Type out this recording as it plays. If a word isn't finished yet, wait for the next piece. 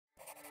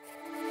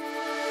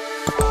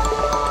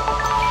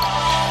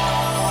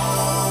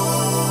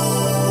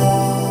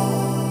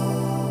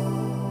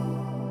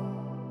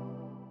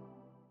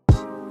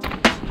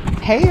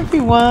Hey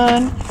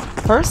everyone!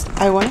 First,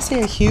 I want to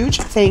say a huge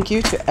thank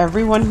you to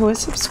everyone who has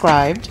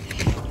subscribed,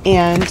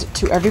 and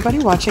to everybody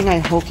watching. I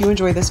hope you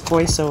enjoy this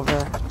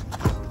voiceover.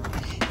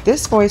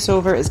 This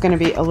voiceover is going to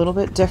be a little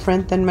bit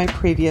different than my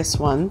previous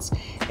ones.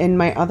 In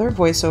my other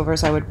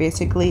voiceovers, I would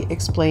basically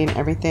explain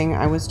everything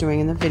I was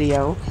doing in the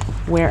video,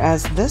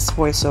 whereas this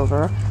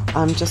voiceover,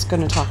 I'm just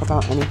going to talk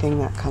about anything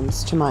that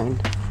comes to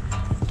mind.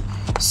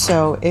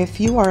 So if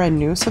you are a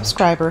new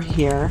subscriber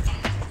here,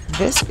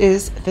 this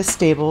is the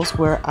stables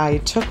where I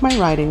took my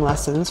riding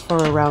lessons for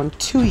around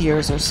 2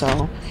 years or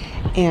so,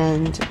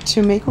 and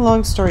to make a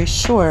long story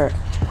short,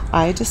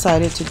 I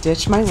decided to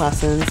ditch my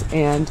lessons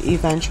and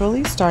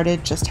eventually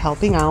started just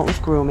helping out with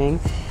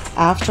grooming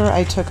after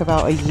I took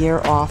about a year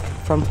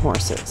off from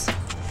horses.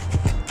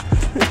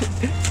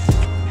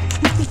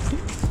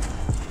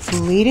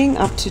 Leading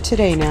up to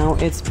today now,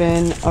 it's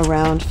been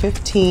around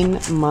 15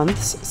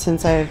 months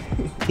since I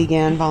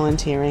began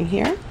volunteering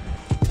here.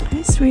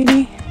 Hi,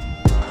 sweetie.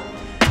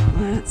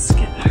 Let's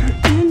get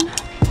her in.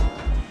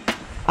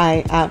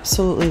 I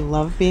absolutely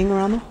love being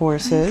around the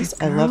horses.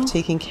 I love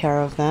taking care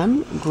of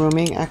them,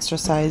 grooming,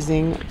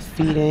 exercising,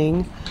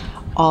 feeding,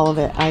 all of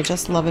it. I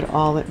just love it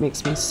all. It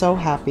makes me so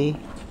happy.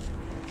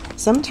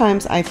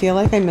 Sometimes I feel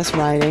like I miss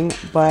riding,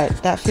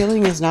 but that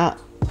feeling is not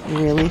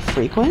really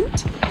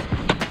frequent.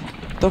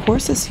 The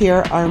horses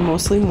here are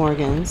mostly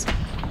Morgans.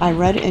 I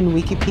read in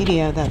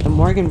Wikipedia that the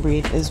Morgan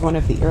breed is one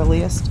of the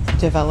earliest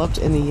developed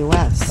in the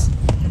US.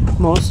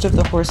 Most of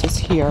the horses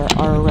here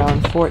are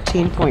around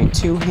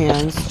 14.2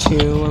 hands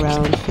to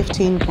around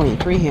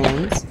 15.3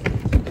 hands.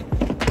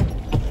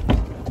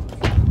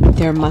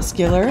 They're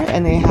muscular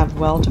and they have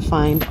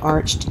well-defined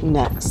arched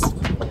necks.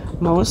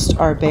 Most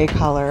are bay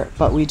color,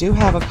 but we do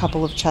have a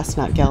couple of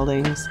chestnut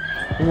geldings,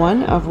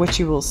 one of which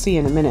you will see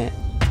in a minute.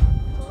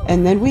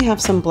 And then we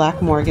have some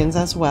black Morgans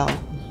as well.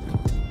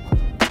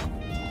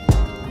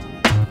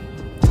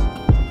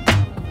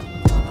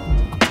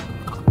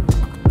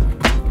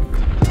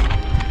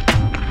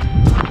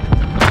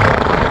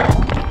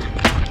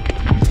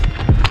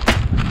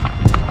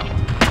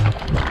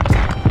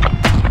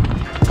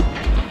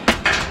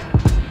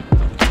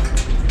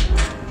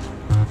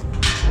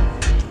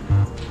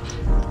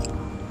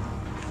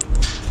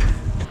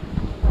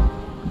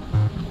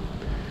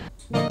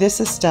 This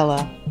is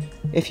Stella.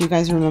 If you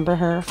guys remember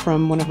her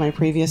from one of my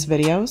previous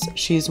videos,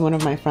 she's one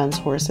of my friend's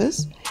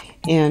horses,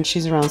 and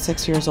she's around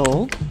 6 years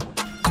old.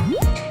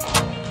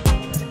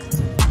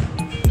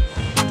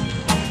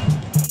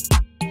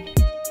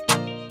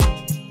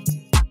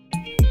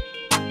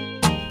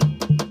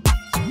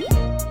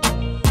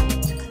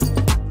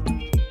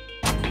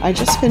 I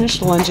just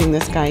finished lunging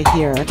this guy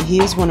here.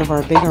 He is one of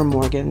our bigger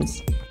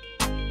Morgans.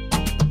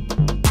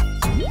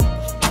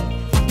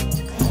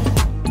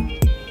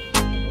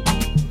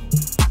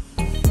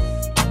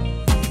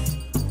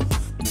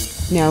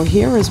 Now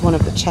here is one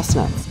of the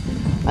chestnuts.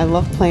 I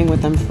love playing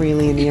with them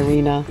freely in the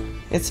arena.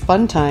 It's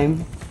fun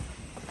time.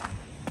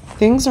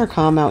 Things are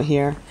calm out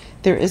here.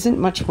 There isn't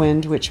much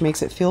wind, which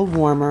makes it feel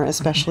warmer,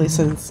 especially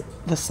since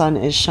the sun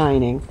is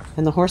shining.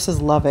 And the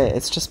horses love it.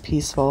 It's just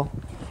peaceful.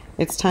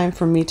 It's time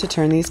for me to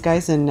turn these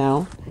guys in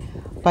now.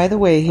 By the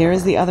way, here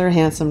is the other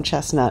handsome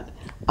chestnut,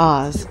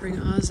 Oz.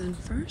 Bring Oz in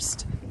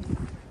first.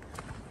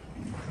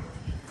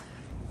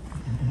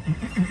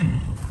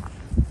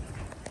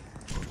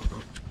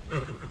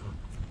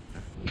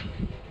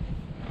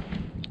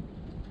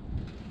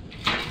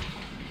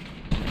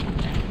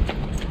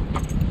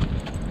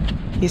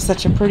 He's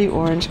such a pretty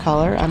orange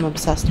color. I'm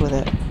obsessed with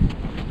it.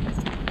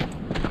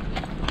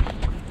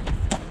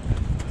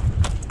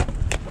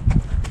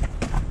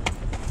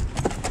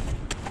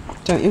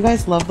 Don't you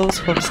guys love those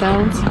hoof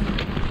sounds?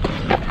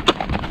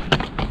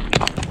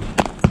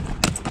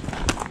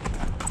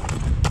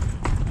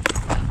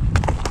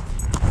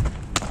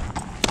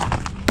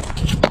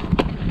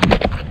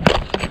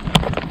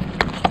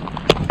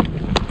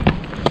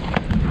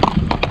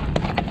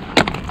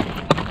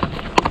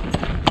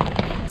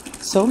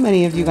 So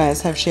many of you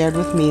guys have shared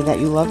with me that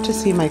you love to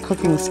see my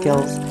cooking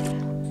skills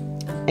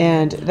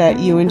and that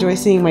you enjoy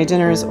seeing my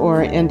dinners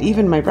and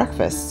even my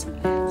breakfasts.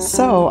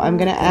 So I'm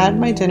going to add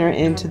my dinner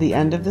into the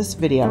end of this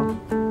video.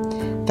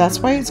 That's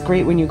why it's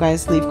great when you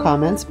guys leave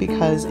comments,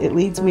 because it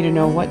leads me to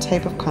know what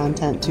type of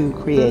content to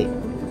create.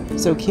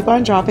 So keep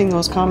on dropping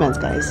those comments,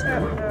 guys.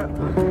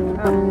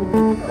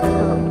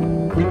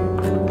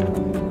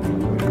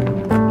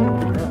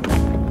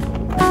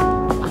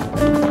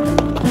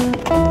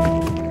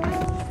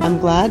 I'm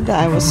glad that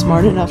I was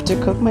smart enough to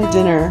cook my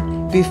dinner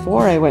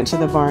before I went to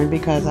the barn,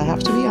 because I have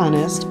to be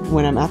honest,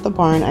 when I'm at the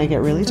barn I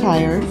get really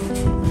tired,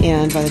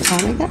 and by the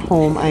time I get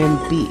home I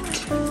am beat.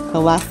 The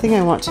last thing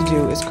I want to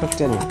do is cook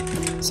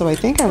dinner. So I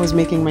think I was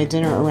making my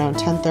dinner around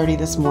 10:30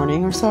 this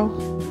morning or so.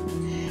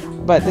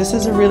 But this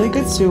is a really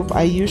good soup.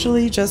 I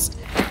usually just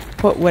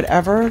put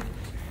whatever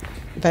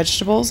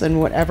vegetables and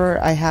whatever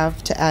I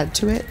have to add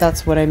to it,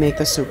 that's what I make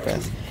the soup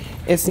with.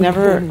 It's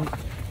never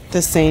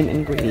the same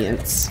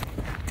ingredients.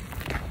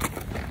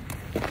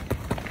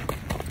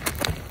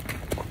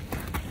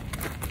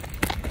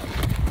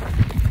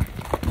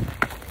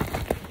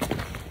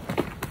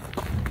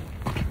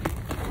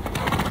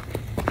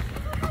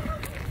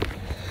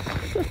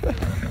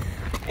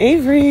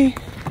 Avery.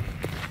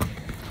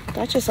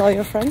 Duchess, all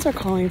your friends are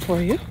calling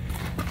for you.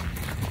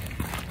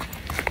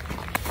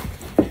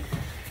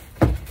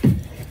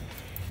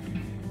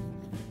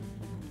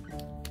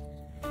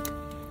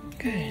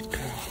 Good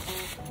girl.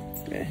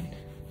 Good.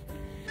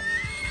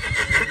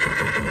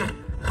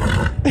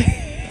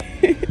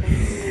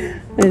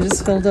 I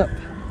just filled up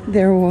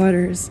their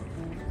waters.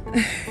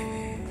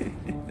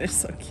 They're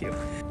so cute.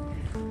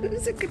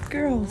 Who's a good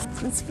girl?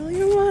 Let's fill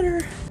your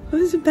water.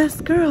 Who's the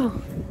best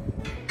girl?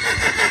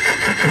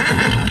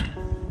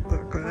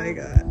 Look what I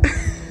got.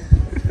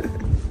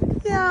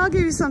 Yeah, I'll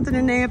give you something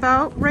to neigh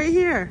about right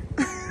here.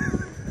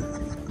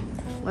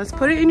 Let's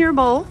put it in your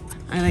bowl.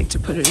 I like to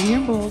put it in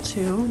your bowl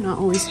too, not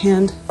always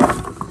hand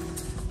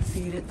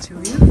feed it to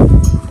you.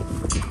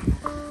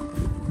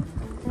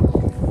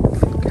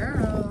 Good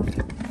girl.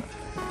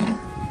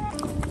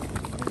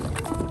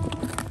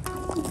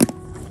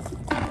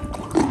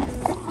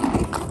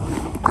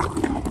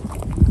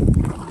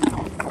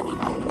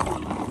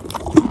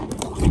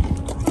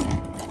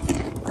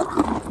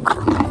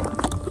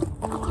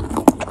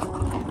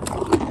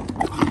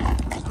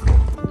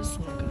 This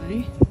little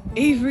guy,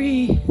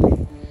 Avery.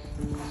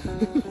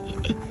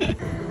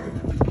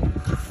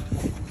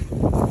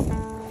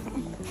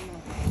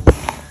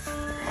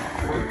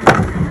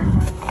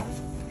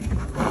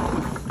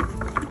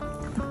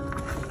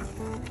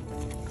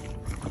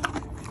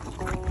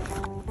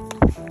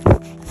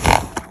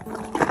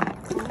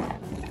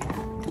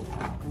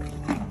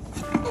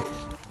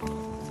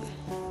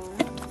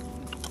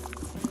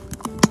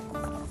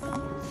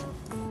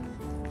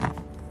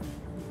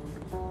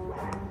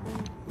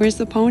 Where's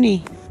the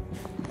pony?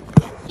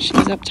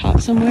 She's up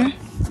top somewhere.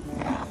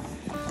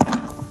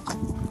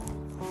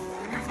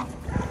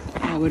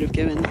 I would have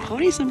given the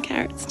pony some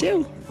carrots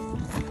too.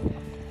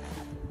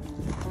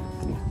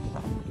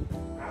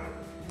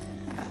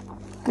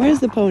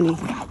 Where's the pony?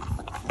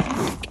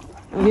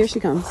 Oh, here she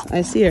comes.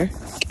 I see her.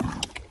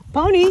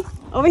 Pony,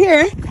 over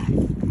here.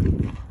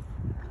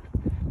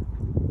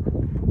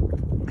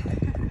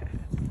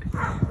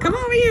 Come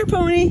over here,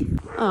 pony.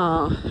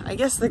 Oh, I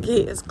guess the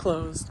gate is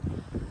closed.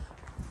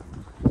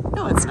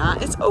 No, it's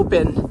not. It's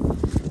open.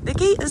 The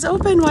gate is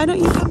open. Why don't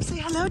you come say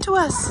hello to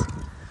us?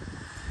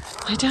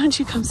 Why don't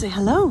you come say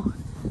hello?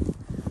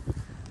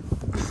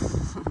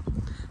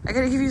 I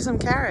gotta give you some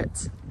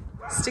carrots.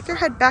 Stick your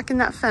head back in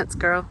that fence,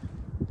 girl.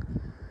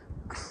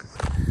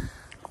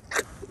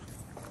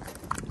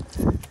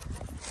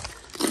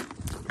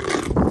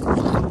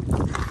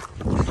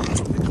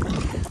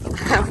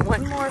 I have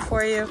one more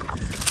for you.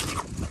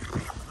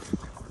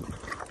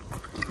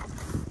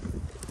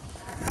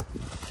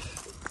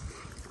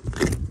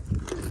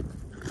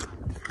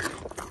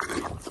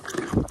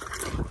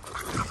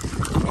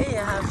 Hey,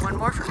 I have one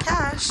more for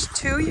cash.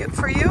 Two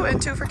for you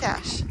and two for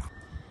cash.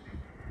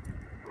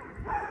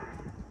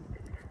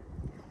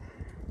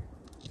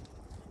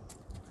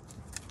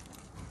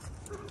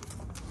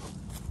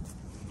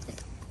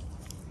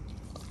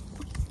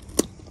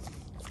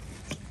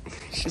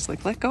 She's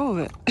like, let go of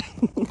it.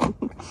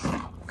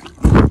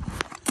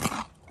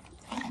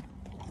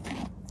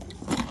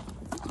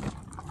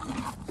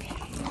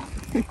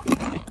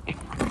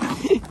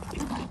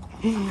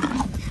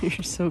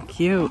 You're so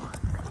cute.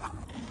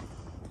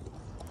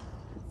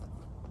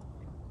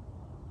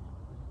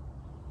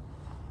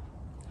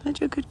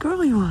 Such a good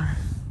girl you are.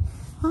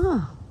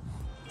 Huh.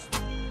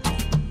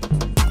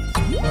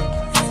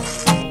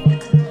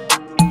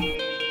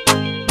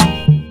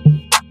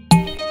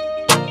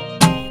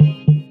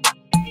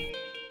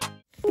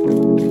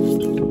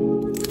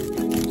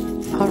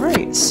 All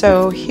right,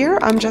 so here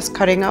I'm just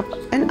cutting up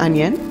an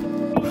onion.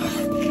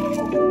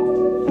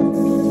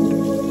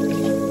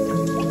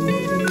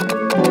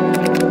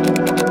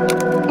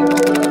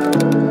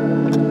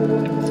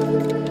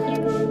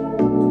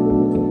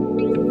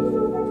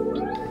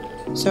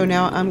 So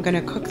now I'm going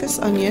to cook this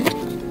onion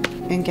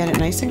and get it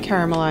nice and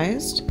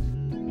caramelized.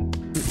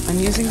 I'm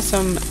using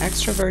some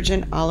extra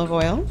virgin olive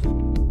oil,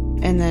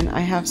 and then I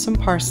have some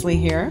parsley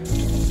here.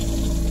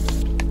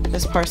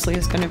 This parsley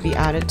is going to be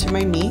added to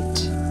my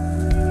meat.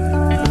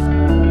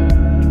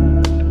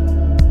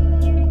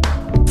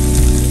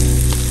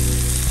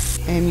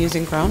 I am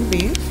using ground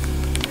beef.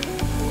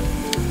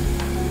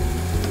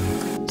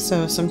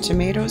 So some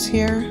tomatoes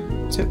here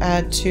to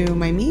add to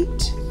my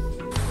meat,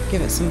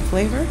 give it some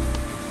flavor.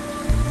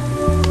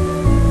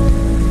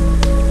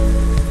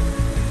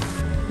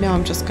 Now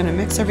I'm just going to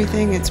mix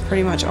everything. It's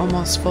pretty much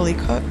almost fully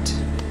cooked.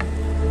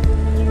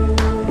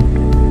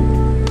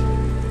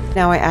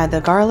 Now I add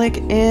the garlic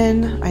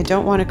in. I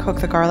don't want to cook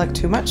the garlic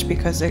too much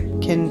because it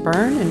can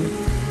burn and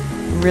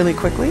really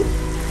quickly.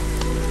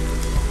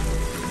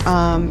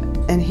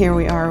 And here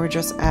we are, we're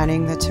just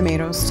adding the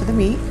tomatoes to the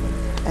meat,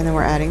 and then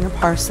we're adding the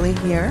parsley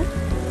here,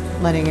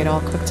 letting it all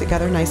cook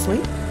together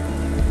nicely.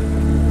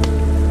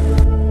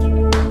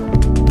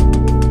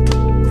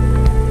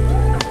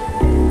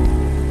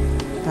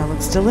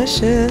 Looks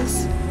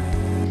delicious.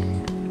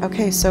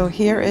 Okay, so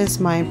here is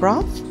my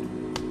broth.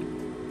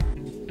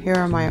 Here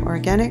are my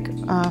organic,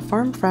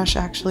 farm fresh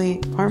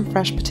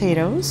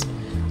potatoes.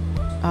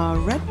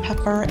 red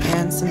pepper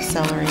and some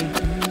celery.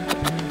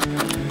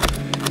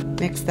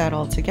 Mix that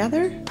all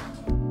together.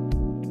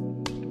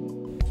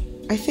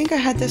 I think I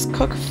had this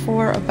cook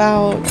for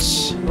about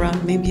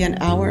around maybe an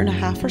hour and a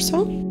half or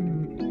so.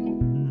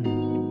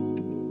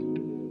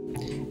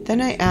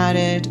 Then I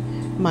added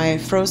my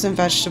frozen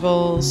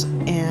vegetables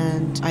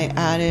and I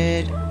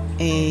added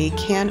a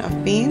can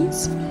of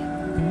beans.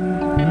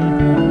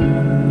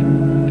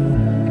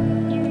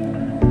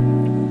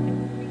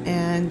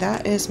 And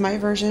that is my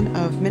version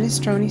of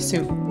minestrone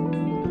soup.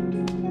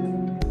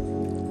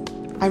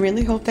 I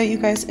really hope that you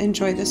guys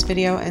enjoyed this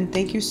video and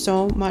thank you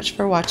so much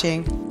for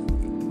watching.